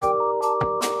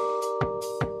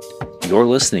You're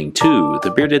listening to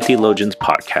the Bearded Theologians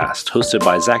podcast, hosted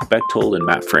by Zach Bechtold and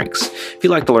Matt Franks. If you'd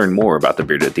like to learn more about the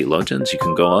Bearded Theologians, you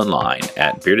can go online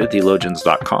at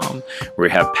beardedtheologians.com, where we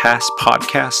have past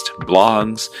podcasts,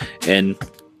 blogs, and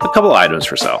a couple items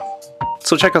for sale.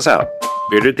 So check us out,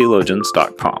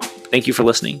 beardedtheologians.com. Thank you for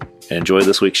listening, and enjoy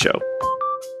this week's show.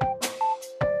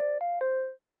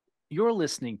 You're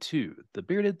listening to the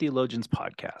Bearded Theologians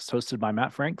podcast, hosted by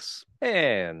Matt Franks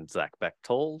and Zach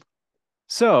Bechtold.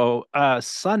 So,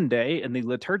 Sunday in the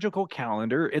liturgical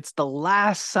calendar, it's the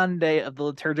last Sunday of the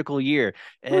liturgical year.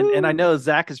 And I know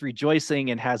Zach is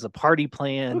rejoicing and has a party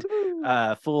planned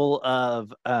full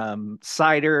of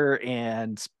cider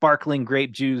and sparkling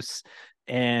grape juice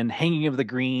and hanging of the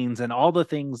greens and all the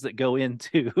things that go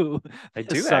into I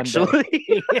do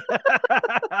actually.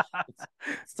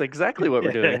 It's exactly what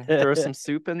we're doing. Throw some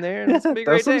soup in there and it's gonna be a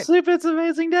great day. Soup, it's an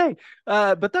amazing day.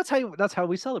 But that's how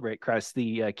we celebrate Christ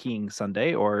the King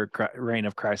Sunday, or Reign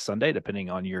of Christ Sunday, depending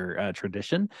on your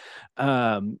tradition.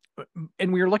 And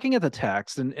we were looking at the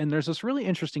text, and there's this really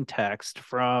interesting text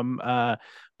from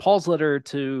Paul's letter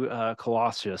to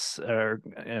Colossians,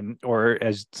 or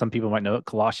as some people might know it,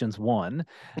 Colossians 1,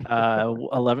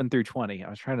 11 through 20. I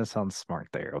was trying to sound smart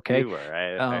there, okay? You were,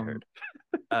 I heard.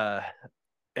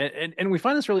 And we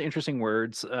find this really interesting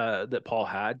words that Paul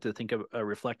had to think of,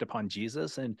 reflect upon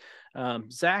Jesus. And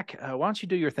Zach, why don't you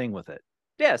do your thing with it?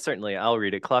 Yeah, certainly. I'll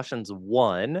read it. Colossians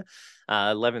 1,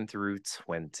 11 through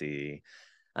 20.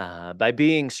 By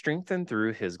being strengthened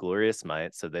through his glorious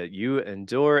might, so that you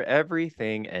endure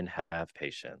everything and have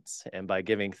patience, and by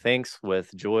giving thanks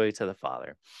with joy to the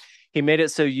Father. He made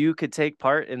it so you could take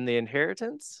part in the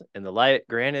inheritance and the light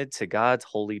granted to God's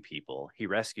holy people. He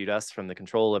rescued us from the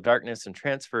control of darkness and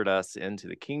transferred us into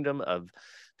the kingdom of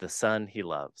the Son he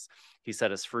loves. He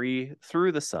set us free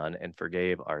through the Son and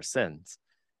forgave our sins.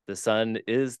 The Son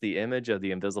is the image of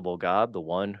the invisible God, the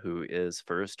one who is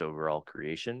first over all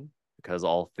creation. Because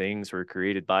all things were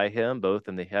created by him, both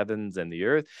in the heavens and the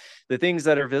earth, the things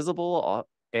that are visible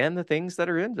and the things that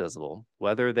are invisible,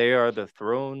 whether they are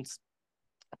thrones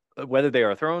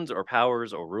or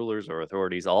powers or rulers or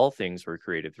authorities, all things were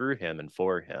created through him and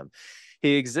for him.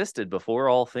 He existed before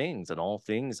all things, and all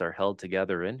things are held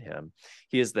together in him.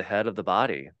 He is the head of the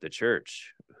body, the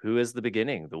church, who is the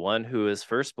beginning, the one who is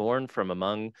firstborn from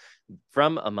among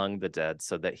the dead,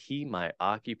 so that he might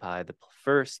occupy the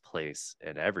first place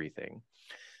in everything.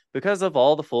 Because of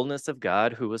all the fullness of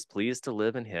God, who was pleased to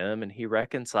live in him, and he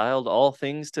reconciled all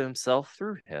things to himself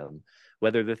through him,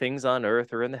 whether the things on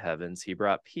earth or in the heavens, he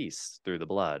brought peace through the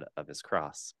blood of his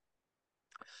cross.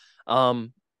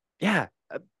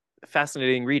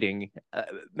 Fascinating reading.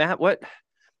 Matt,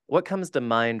 what comes to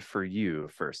mind for you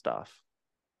first off?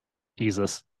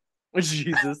 Jesus.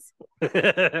 Jesus.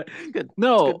 Good.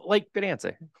 No, good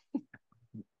answer.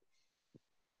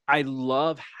 I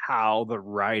love how the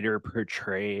writer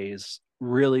portrays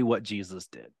really what Jesus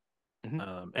did.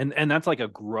 Mm-hmm. And that's like a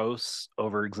gross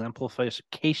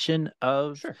overexemplification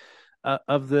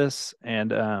of this.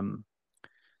 And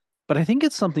but I think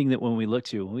it's something that when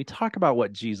we talk about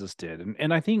what Jesus did,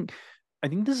 and I think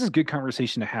this is a good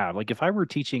conversation to have. Like, if I were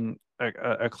teaching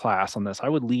a class on this, I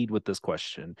would lead with this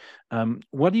question.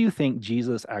 What do you think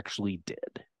Jesus actually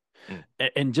did?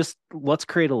 And just let's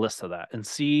create a list of that and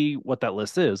see what that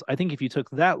list is. I think if you took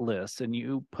that list and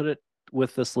you put it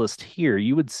with this list here,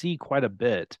 you would see quite a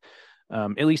bit,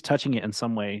 at least touching it in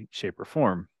some way, shape, or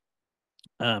form.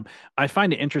 I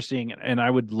find it interesting, and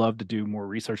I would love to do more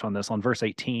research on this, on verse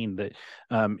 18, that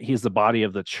he's the body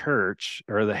of the church,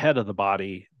 or the head of the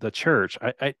body, the church.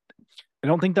 I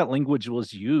don't think that language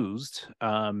was used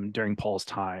during Paul's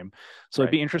time. So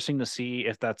It'd be interesting to see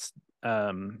if that's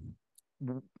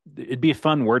it'd be a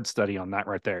fun word study on that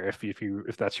right there,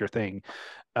 if that's your thing.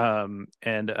 I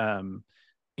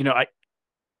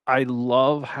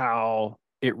love how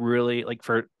it really, like,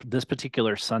 for this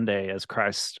particular Sunday as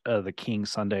Christ the King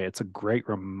Sunday, it's a great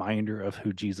reminder of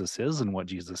who Jesus is and what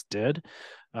Jesus did.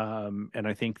 And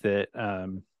I think that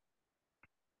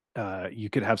you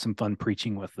could have some fun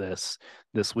preaching with this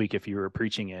week if you were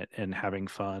preaching it and having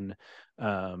fun,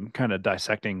 kind of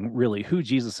dissecting really who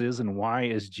Jesus is and why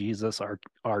is Jesus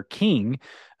our King.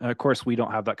 Of course, we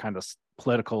don't have that kind of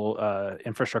political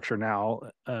infrastructure now.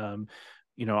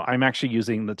 I'm actually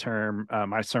using the term,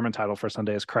 my sermon title for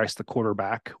Sunday is Christ the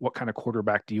Quarterback. What kind of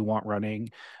quarterback do you want running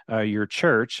your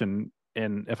church? And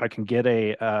if I can get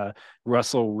a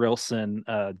Russell Wilson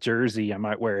jersey, I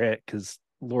might wear it, because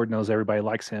Lord knows everybody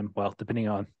likes him. Well, depending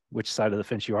on which side of the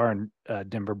fence you are in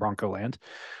Denver Bronco land.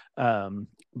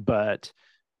 But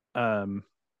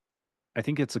I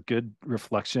think it's a good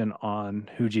reflection on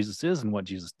who Jesus is and what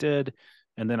Jesus did.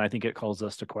 And then I think it calls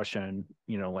us to question,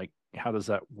 like, how does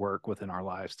that work within our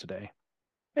lives today?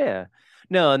 Yeah.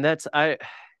 No, and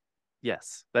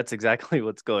yes, that's exactly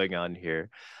what's going on here.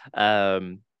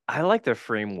 I like the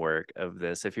framework of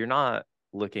this. If you're not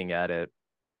looking at it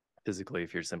physically,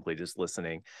 if you're simply just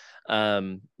listening,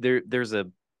 there's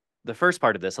the first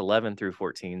part of this, 11 through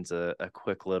 14, is a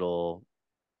quick little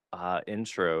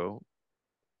intro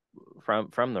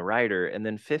from the writer, and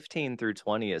then 15 through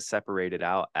 20 is separated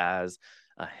out as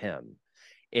a hymn.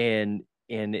 And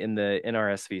in the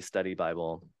NRSV study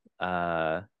Bible,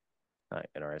 not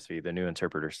NRSV, the New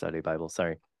Interpreter Study Bible,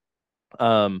 sorry.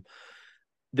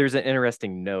 There's an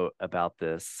interesting note about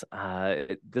this.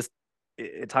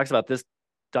 It talks about this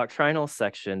doctrinal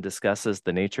section discusses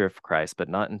the nature of Christ, but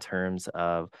not in terms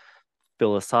of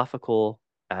philosophical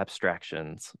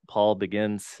abstractions. Paul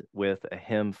begins with a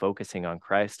hymn focusing on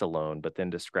Christ alone, but then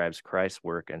describes Christ's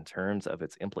work in terms of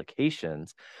its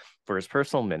implications for his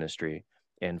personal ministry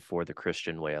and for the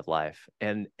Christian way of life.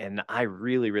 And I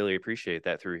really, really appreciate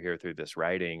that through this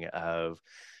writing of,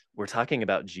 we're talking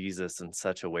about Jesus in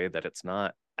such a way that it's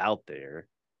not out there.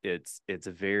 It's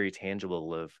very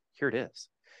tangible of, here it is.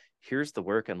 Here's the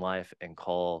work and life and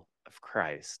call of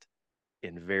Christ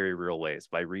in very real ways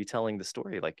by retelling the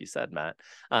story, like you said, Matt.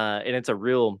 And it's a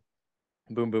real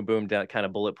boom, boom, boom, down, kind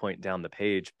of bullet point down the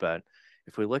page. But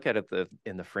if we look at it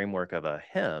in the framework of a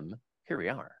hymn, here we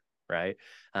are, right?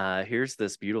 Here's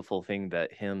this beautiful thing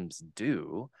that hymns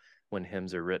do. When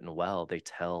hymns are written well, they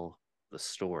tell the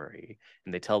story,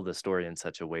 and they tell the story in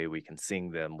such a way we can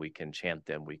sing them, we can chant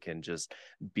them, we can just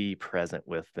be present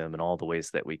with them in all the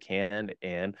ways that we can.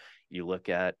 And you look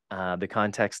at the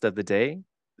context of the day,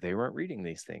 they weren't reading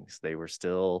these things. They were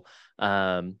still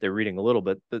they're reading a little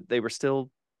bit, but they were still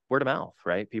word of mouth,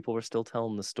 right? People were still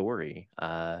telling the story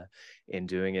and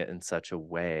doing it in such a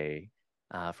way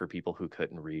for people who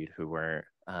couldn't read, who weren't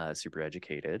super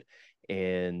educated,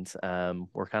 and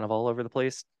we're kind of all over the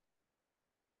place,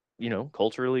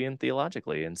 culturally and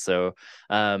theologically. And so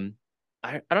I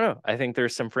don't know. I think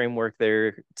there's some framework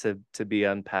there to be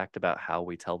unpacked about how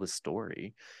we tell the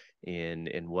story.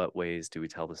 In what ways do we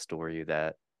tell the story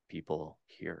that people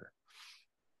hear?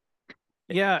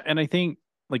 Yeah, and I think,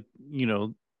 like,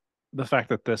 the fact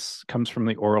that this comes from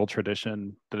the oral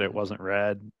tradition, that it wasn't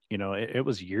read, it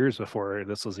was years before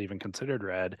this was even considered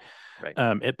read.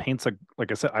 Right. It paints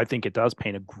like I said, I think it does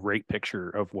paint a great picture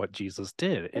of what Jesus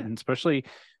did. Yeah. And especially,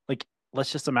 like,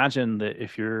 let's just imagine that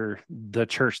if you're the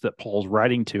church that Paul's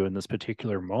writing to in this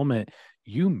particular moment,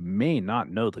 you may not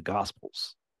know the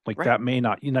gospels. Like, Right. that may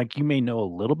not, you may know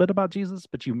a little bit about Jesus,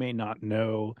 but you may not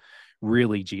know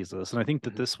really Jesus. And I think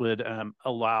that this would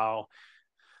allow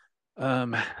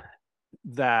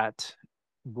that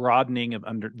broadening of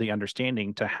the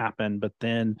understanding to happen. But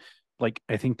then, like,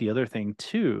 I think the other thing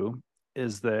too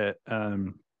is that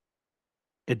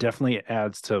it definitely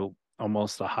adds to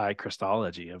almost a high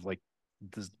Christology of, like,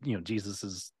 this, Jesus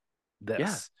is this.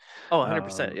 Yeah. Oh,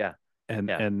 100%. Yeah.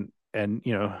 And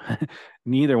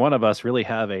neither one of us really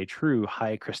have a true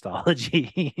high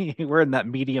Christology. We're in that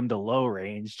medium to low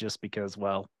range just because,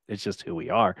 well, it's just who we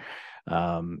are.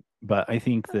 But I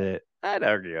think that I'd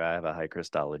argue I have a high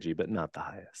Christology, but not the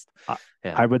highest.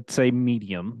 I would say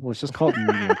medium. Let's just call it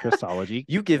medium Christology.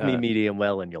 You give me medium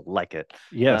well, and you'll like it.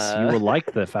 Yes, you will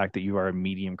like the fact that you are a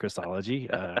medium Christology.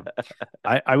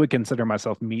 I would consider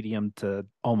myself medium to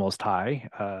almost high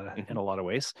in a lot of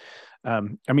ways.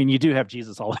 I mean, you do have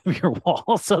Jesus all over your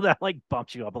wall, so that, like,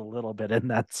 bumps you up a little bit in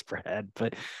that spread.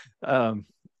 But I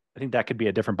think that could be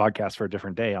a different podcast for a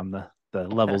different day on the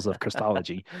levels of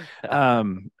Christology.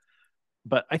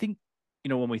 But I think,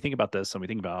 when we think about this and we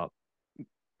think about,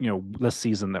 this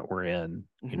season that we're in,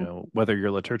 whether you're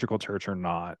a liturgical church or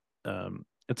not,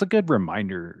 it's a good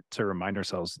reminder to remind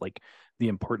ourselves, like, the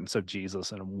importance of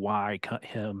Jesus and why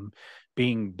him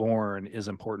being born is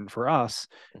important for us,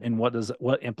 and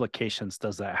what implications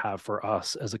does that have for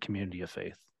us as a community of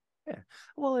faith. Yeah.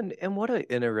 Well, and what an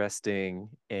interesting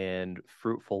and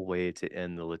fruitful way to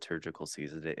end the liturgical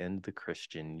season, to end the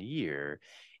Christian year,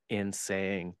 in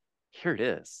saying, here it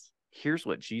is. Here's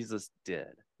what Jesus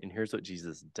did, and here's what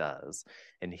Jesus does,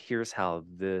 and here's how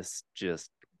this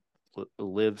just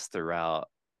lives throughout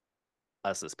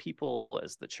us as people,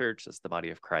 as the church, as the body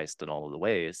of Christ in all of the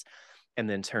ways. And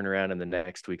then turn around in the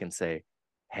next week and say,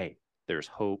 hey, there's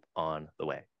hope on the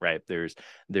way, right? There's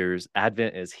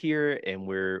Advent is here, and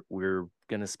we're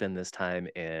going to spend this time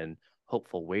in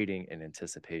hopeful waiting and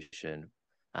anticipation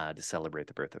to celebrate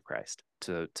the birth of Christ,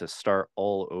 to start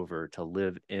all over, to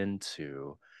live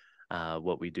into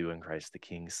what we do in Christ the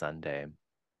King Sunday,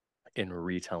 in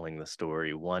retelling the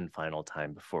story one final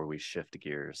time before we shift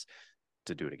gears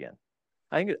to do it again.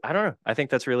 I don't know. I think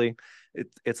that's really,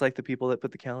 it's like the people that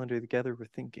put the calendar together were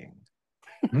thinking.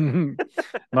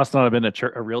 Must not have been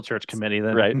a real church committee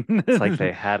then. Right. It's like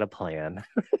they had a plan.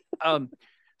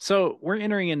 So we're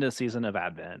entering into a season of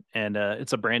Advent, and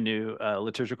it's a brand new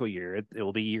liturgical year. It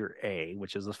will be year A,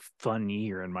 which is a fun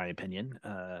year in my opinion.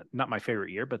 Not my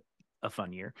favorite year, but a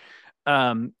fun year.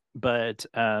 But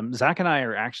Zach and I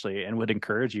are actually, and would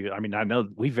encourage you. I mean, I know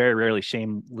we very rarely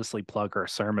shamelessly plug our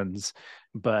sermons,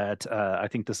 but I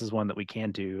think this is one that we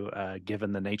can do,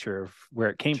 given the nature of where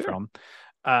it came from.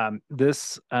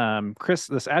 This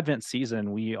Advent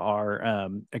season, we are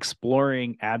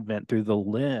exploring Advent through the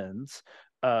lens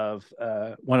of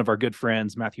one of our good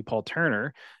friends, Matthew Paul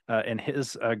Turner, and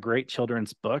his great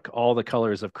children's book, All the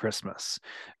Colors of Christmas.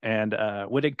 And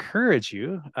would encourage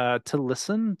you to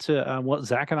listen to what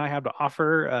Zach and I have to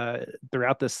offer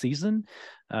throughout this season,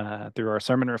 through our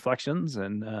sermon reflections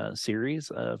and series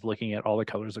of looking at all the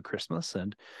colors of Christmas.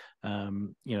 And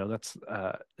that's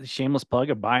a shameless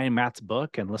plug of buying Matt's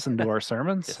book and listen to our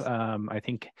sermons. Yes. I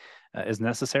think is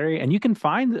necessary. And you can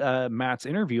find Matt's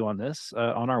interview on this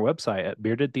on our website at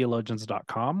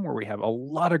beardedtheologians.com, where we have a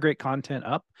lot of great content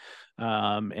up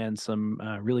and some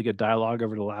really good dialogue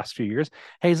over the last few years.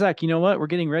 Hey, Zach, you know what? We're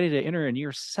getting ready to enter in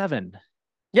year 7.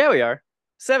 Yeah, we are.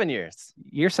 7 years.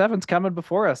 Year 7's coming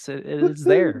before us. It is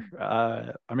there.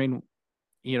 I mean,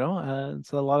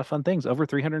 it's a lot of fun things. Over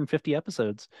 350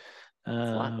 episodes.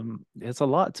 It's a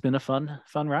lot. It's been a fun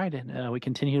ride, and we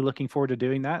continue looking forward to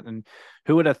doing that. And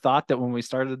who would have thought that when we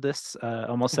started this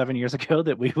almost 7 years ago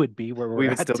that we would be where we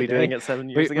would still be doing it 7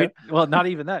 years ago? Well, not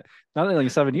even that. Not only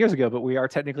 7 years ago, but we are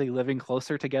technically living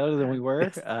closer together than we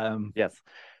were. Yes.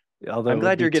 Although I'm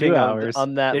glad you're getting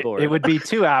on that board. It would be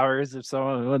 2 hours if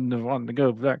someone wouldn't have wanted to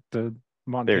go back to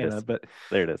Montana. But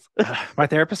there it is. My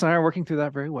therapist and I are working through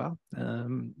that very well.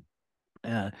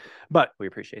 But we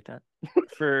appreciate that.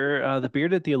 For the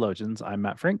Bearded Theologians, I'm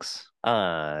Matt Franks.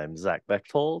 I'm Zach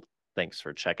Bechtold. Thanks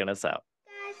for checking us out.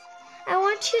 Guys, I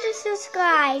want you to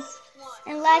subscribe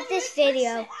and like this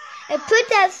video and push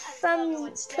that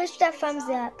thumbs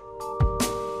up.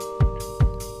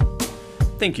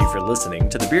 Thank you for listening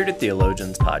to the Bearded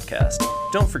Theologians podcast.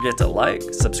 Don't forget to like,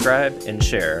 subscribe, and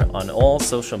share on all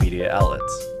social media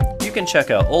outlets. You can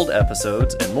check out old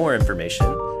episodes and more information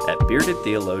at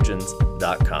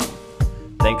beardedtheologians.com.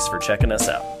 Thanks for checking us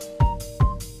out.